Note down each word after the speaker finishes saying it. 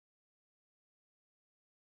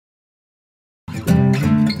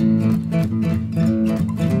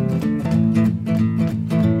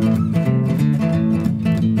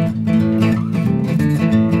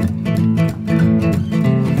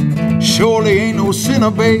ain't no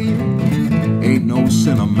sinner, babe. Ain't no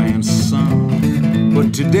sinner, man's son.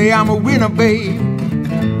 But today I'm a winner, babe.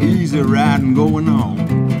 Easy riding going on.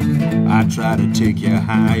 I try to take you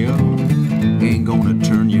higher, ain't gonna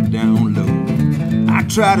turn you down low. I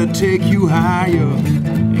try to take you higher,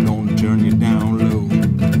 ain't gonna turn you down low.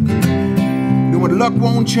 You know what, luck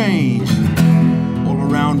won't change. All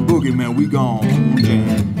around boogie, man, we gon'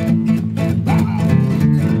 jam.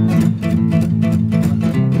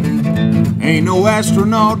 Ain't no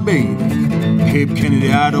astronaut, baby, Cape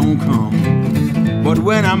Kennedy, I don't come. But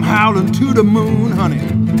when I'm howling to the moon, honey,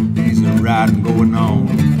 easy riding going on.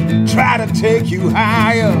 Try to take you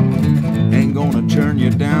higher, ain't gonna turn you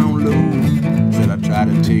down low. Said I try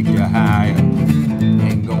to take you higher,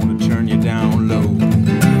 ain't gonna turn you down low.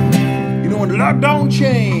 You know when luck don't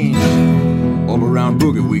change, all around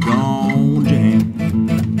boogie we gon' jam.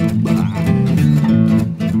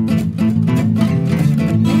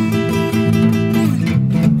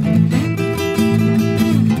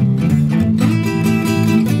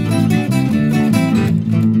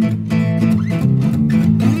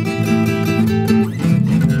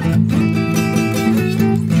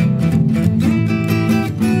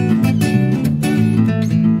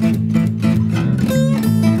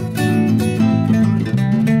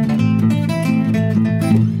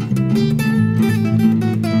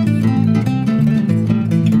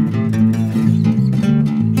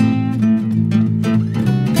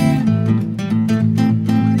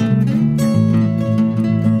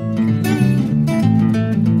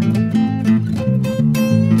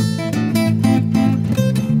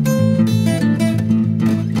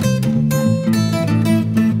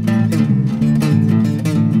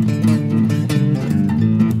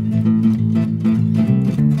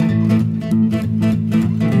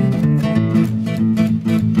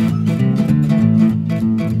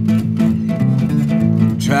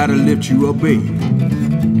 Try to lift you up, babe,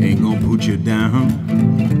 ain't gonna put you down.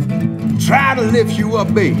 Try to lift you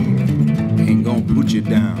up, babe, ain't gonna put you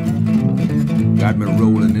down. Got me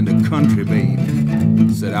rolling in the country, babe,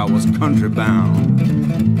 said I was country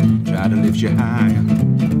bound. Try to lift you higher,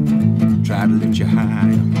 try to lift you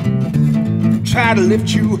higher. Try to lift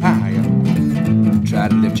you higher, try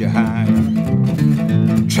to lift you higher.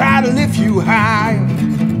 Try to lift you higher,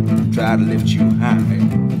 try to lift you higher.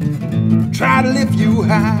 Try to lift you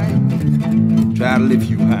high, try to lift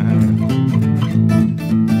you high.